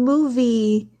can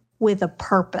movie with a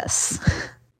purpose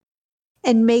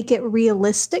and make it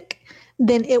realistic,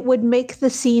 then it would make the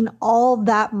scene all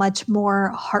that much more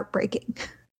heartbreaking.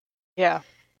 Yeah.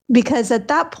 Because at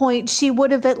that point, she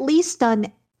would have at least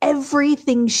done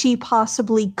everything she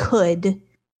possibly could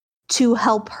to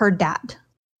help her dad.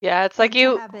 Yeah, it's like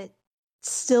you to have it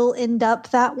still end up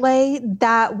that way,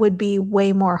 that would be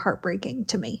way more heartbreaking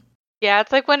to me. Yeah,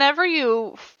 it's like whenever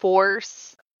you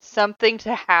force something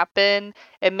to happen,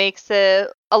 it makes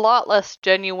it a lot less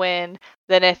genuine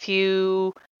than if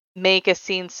you make a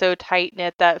scene so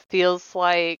tight-knit that feels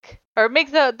like, or it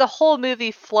makes the whole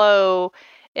movie flow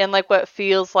in like what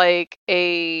feels like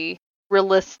a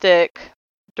realistic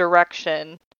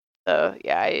direction. So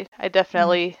yeah, I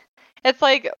definitely, it's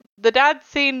like the dad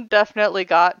scene definitely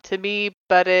got to me,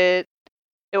 but it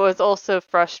was also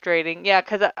frustrating. Yeah,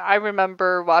 because I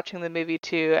remember watching the movie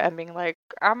too and being like,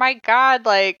 oh my God,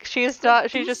 like she's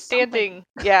just standing.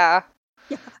 Yeah.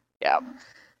 Yeah.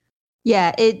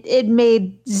 Yeah, it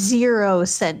made zero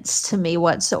sense to me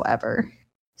whatsoever.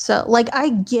 So like I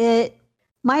get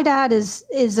my dad is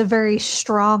a very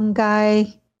strong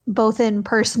guy, both in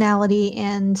personality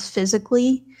and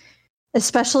physically.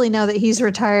 Especially now that he's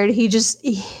retired,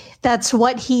 that's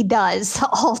what he does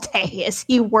all day is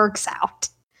he works out.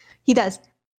 He does.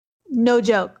 No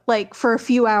joke. Like for a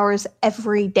few hours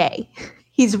every day,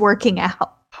 he's working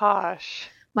out. Gosh.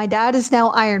 My dad is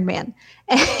now Iron Man.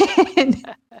 And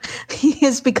he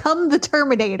has become the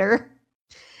Terminator.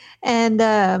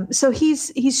 And so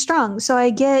he's strong. So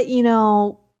I get,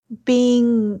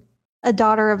 being a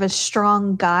daughter of a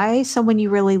strong guy, someone you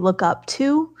really look up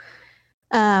to.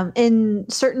 In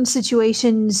certain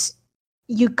situations,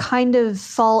 you kind of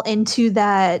fall into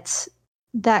that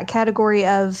category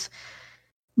of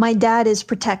my dad is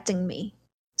protecting me,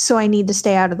 so I need to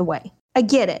stay out of the way. I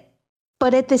get it.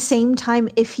 But at the same time,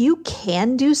 if you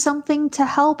can do something to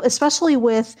help, especially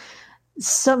with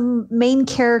some main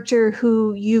character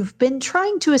who you've been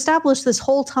trying to establish this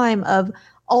whole time of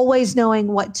always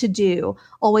knowing what to do,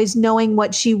 always knowing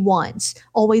what she wants,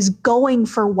 always going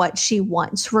for what she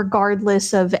wants,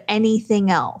 regardless of anything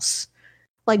else.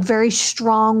 Like very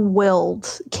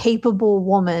strong-willed, capable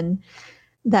woman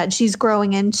that she's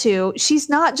growing into. She's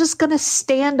not just going to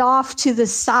stand off to the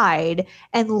side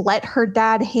and let her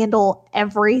dad handle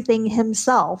everything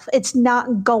himself. It's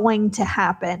not going to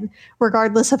happen,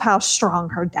 regardless of how strong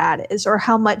her dad is or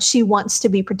how much she wants to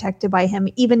be protected by him,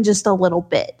 even just a little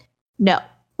bit. No.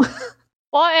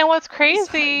 Well, and what's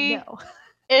crazy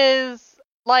is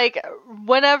like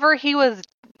whenever he was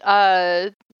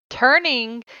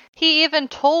turning, he even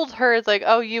told her, it's like,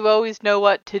 oh, you always know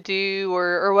what to do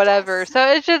or whatever. Yes.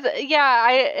 So it's just,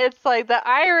 it's like the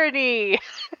irony.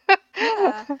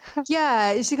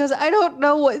 Yeah. She goes, I don't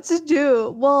know what to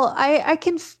do. Well, I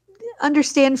can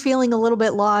understand feeling a little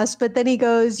bit lost, but then he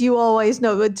goes, you always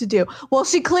know what to do. Well,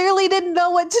 she clearly didn't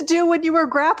know what to do when you were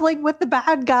grappling with the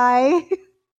bad guy,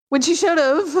 when she should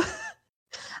have.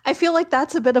 I feel like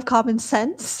that's a bit of common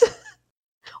sense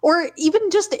or even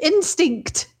just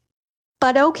instinct.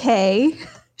 But okay,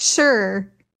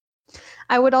 sure.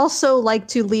 I would also like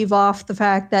to leave off the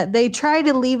fact that they try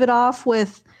to leave it off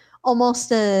with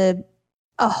almost a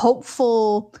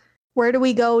hopeful, where do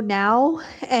we go now?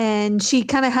 And she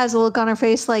kind of has a look on her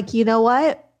face like, you know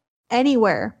what?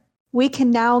 Anywhere. We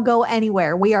can now go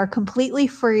anywhere. We are completely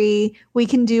free. We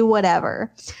can do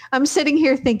whatever. I'm sitting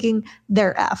here thinking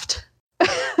they're effed.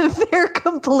 They're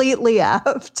completely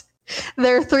effed.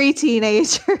 They're 3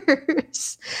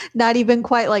 teenagers, not even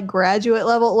quite like graduate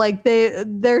level. Like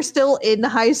they're still in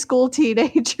high school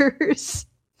teenagers.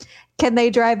 Can they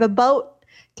drive a boat?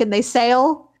 Can they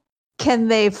sail? Can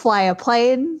they fly a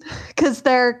plane? Because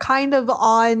they're kind of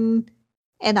on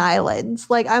an island.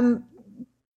 Like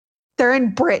they're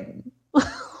in Britain.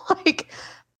 Like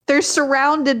they're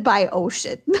surrounded by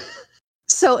ocean.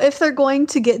 So if they're going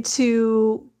to get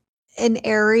to an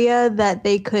area that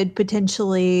they could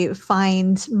potentially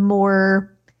find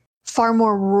far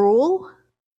more rural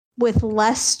with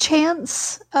less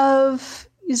chance of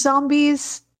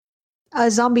zombies, a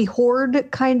zombie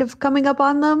horde kind of coming up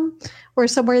on them, or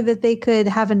somewhere that they could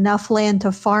have enough land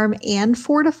to farm and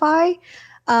fortify,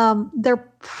 they're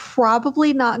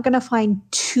probably not going to find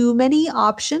too many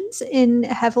options in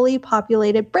heavily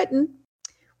populated Britain,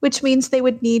 which means they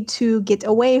would need to get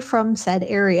away from said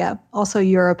area. Also,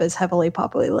 Europe is heavily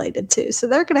populated too. So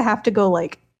they're going to have to go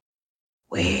like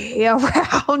way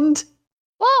around.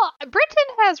 Well, Britain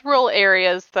has rural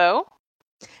areas though.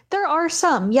 There are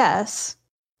some, yes.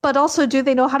 But also, do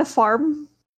they know how to farm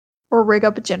or rig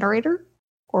up a generator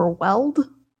or weld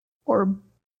or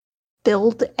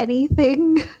build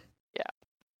anything? Yeah.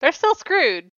 They're still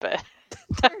screwed, but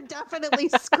they're definitely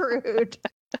screwed.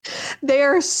 They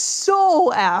are so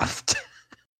effed.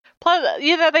 Plus,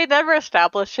 they never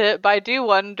establish it, but I do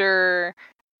wonder,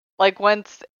 like,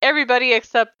 once everybody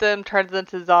except them turns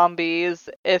into zombies,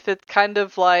 if it's kind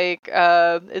of like,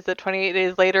 is it 28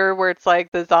 Days Later, where it's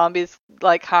like the zombies,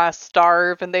 like, kind of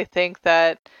starve and they think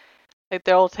that, like,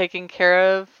 they're all taken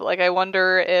care of. Like, I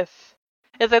wonder if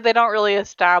it's like they don't really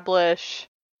establish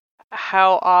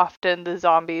how often the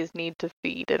zombies need to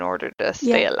feed in order to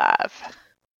stay alive.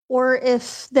 Or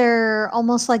if they're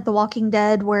almost like The Walking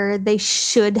Dead, where they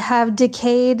should have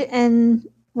decayed and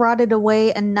rotted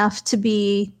away enough to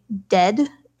be dead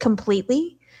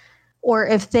completely. Or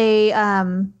if they,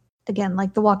 again,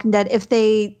 like The Walking Dead, if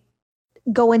they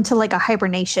go into like a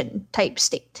hibernation type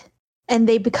state and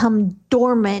they become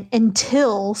dormant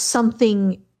until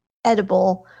something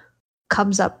edible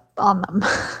comes up on them.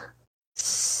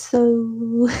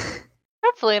 So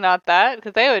Hopefully not that,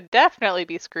 because they would definitely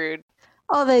be screwed.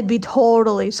 Oh, they'd be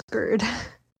totally screwed.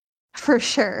 For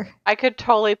sure. I could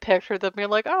totally picture them being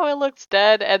like, oh, it looks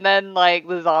dead, and then, like,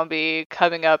 the zombie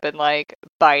coming up and, like,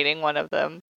 biting one of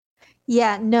them.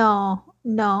 Yeah, no.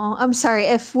 I'm sorry.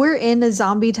 If we're in a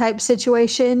zombie type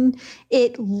situation,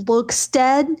 it looks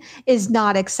dead is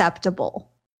not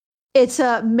acceptable. It's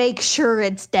a make sure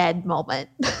it's dead moment.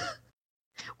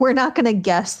 We're not going to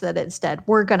guess that it's dead.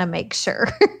 We're going to make sure.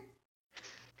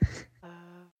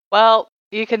 Well,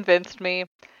 you convinced me.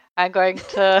 I'm going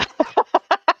to...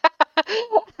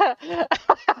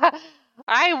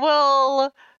 I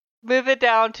will move it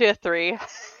down to a 3.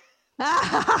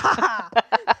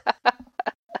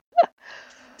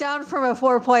 Down from a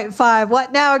 4.5.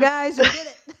 What now, guys? We did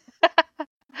it.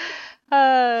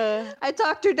 I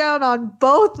talked her down on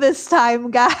both this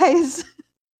time, guys.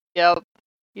 Yep,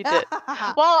 you did.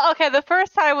 Well, okay, the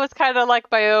first time was kind of like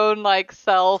my own, like,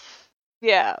 self.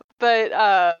 Yeah,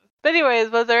 but anyways,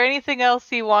 was there anything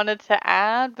else you wanted to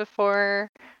add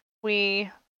before we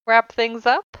wrap things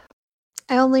up?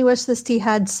 I only wish this tea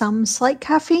had some slight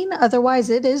caffeine. Otherwise,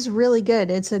 it is really good.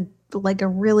 It's a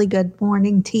really good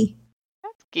morning tea.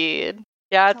 That's good.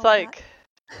 Yeah, it's like,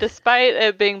 despite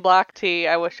it being black tea,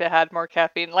 I wish it had more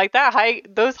caffeine. Like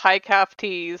those high caf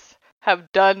teas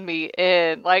have done me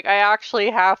in. Like, I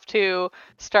actually have to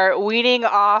start weaning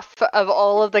off of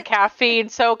all of the caffeine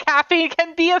so caffeine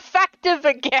can be effective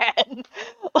again.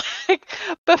 Like,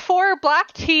 before,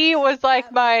 black tea was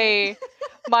like my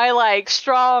like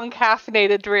strong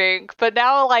caffeinated drink, but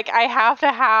now, like, I have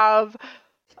to have,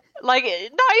 like,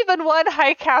 not even one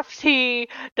high caf tea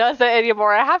does it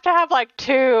anymore. I have to have like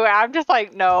 2. I'm just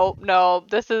like, no,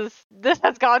 this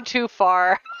has gone too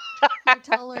far. Your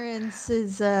tolerance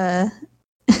is a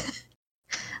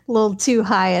little too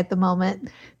high at the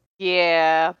moment.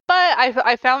 Yeah, but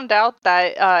I found out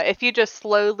that if you just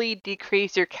slowly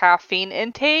decrease your caffeine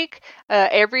intake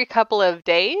every couple of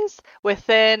days,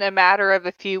 within a matter of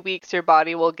a few weeks, your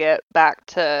body will get back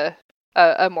to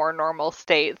a more normal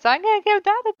state. So I'm gonna give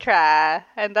that a try,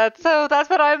 and that's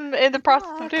what I'm in the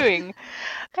process of doing.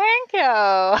 Thank you.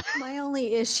 My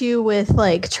only issue with,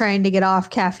 like, trying to get off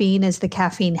caffeine is the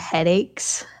caffeine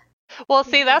headaches. Well,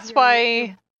 see, that's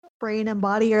why brain and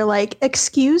body are like,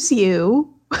 excuse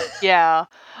you. Yeah.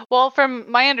 Well,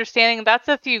 from my understanding, that's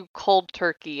if you cold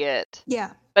turkey it.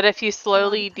 Yeah. But if you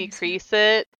slowly decrease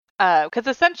it, because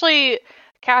essentially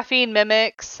caffeine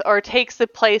mimics or takes the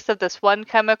place of this one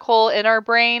chemical in our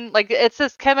brain. Like, it's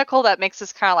this chemical that makes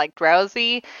us kind of like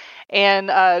drowsy,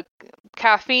 and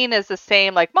caffeine is the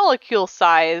same, like, molecule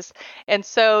size. And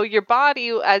so your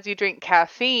body, as you drink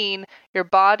caffeine, your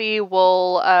body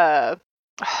will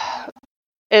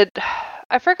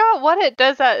I forgot what it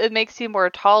does that it makes you more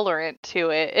tolerant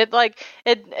to it.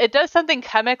 It does something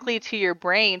chemically to your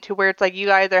brain to where it's like you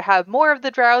either have more of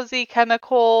the drowsy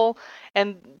chemical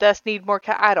and thus need more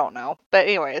I don't know. But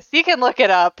anyways, you can look it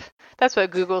up. That's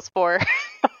what Google's for.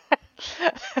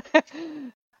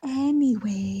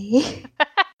 Anyway.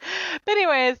 But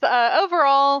anyways,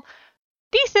 overall,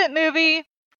 decent movie.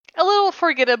 A little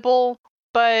forgettable,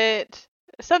 but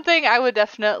something I would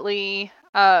definitely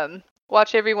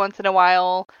watch every once in a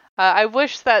while. I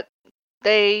wish that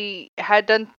they had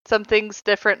done some things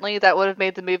differently that would have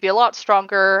made the movie a lot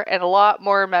stronger and a lot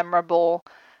more memorable.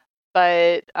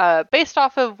 But based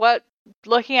off of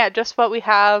looking at just what we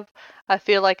have, I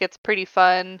feel like it's pretty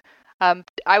fun.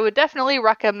 I would definitely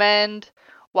recommend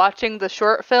watching the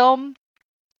short film.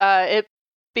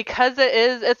 Because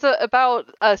it's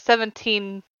about a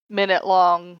 17-minute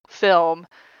long film.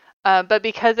 But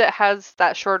because it has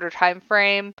that shorter time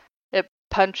frame, it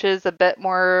punches a bit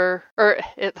more, or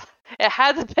it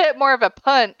has a bit more of a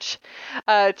punch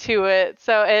to it.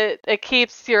 So it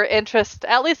keeps your interest,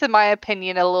 at least in my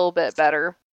opinion, a little bit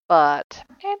better. But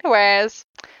anyways,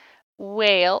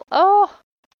 well,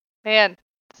 Man,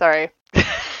 sorry.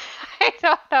 I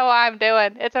don't know what I'm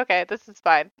doing. It's okay. This is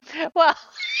fine. Well,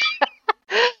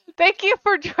 thank you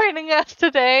for joining us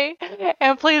today.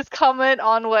 And please comment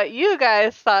on what you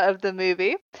guys thought of the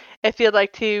movie. If you'd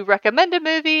like to recommend a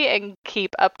movie and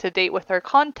keep up to date with our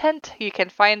content, you can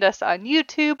find us on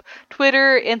YouTube,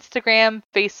 Twitter, Instagram,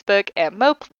 Facebook,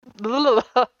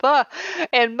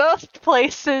 and most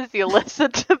places you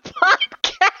listen to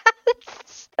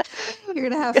podcasts. You're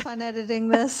gonna have fun editing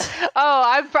this.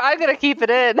 Oh, I'm gonna keep it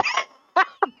in.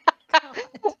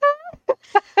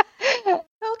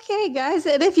 Okay, guys,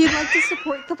 and if you'd like to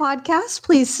support the podcast,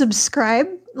 please subscribe,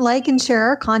 like, and share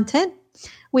our content.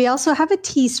 We also have a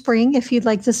Teespring if you'd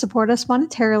like to support us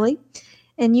monetarily,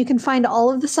 and you can find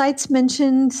all of the sites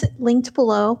mentioned linked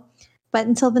below. But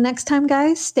until the next time,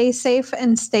 guys, stay safe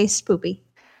and stay spoopy.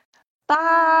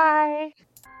 Bye.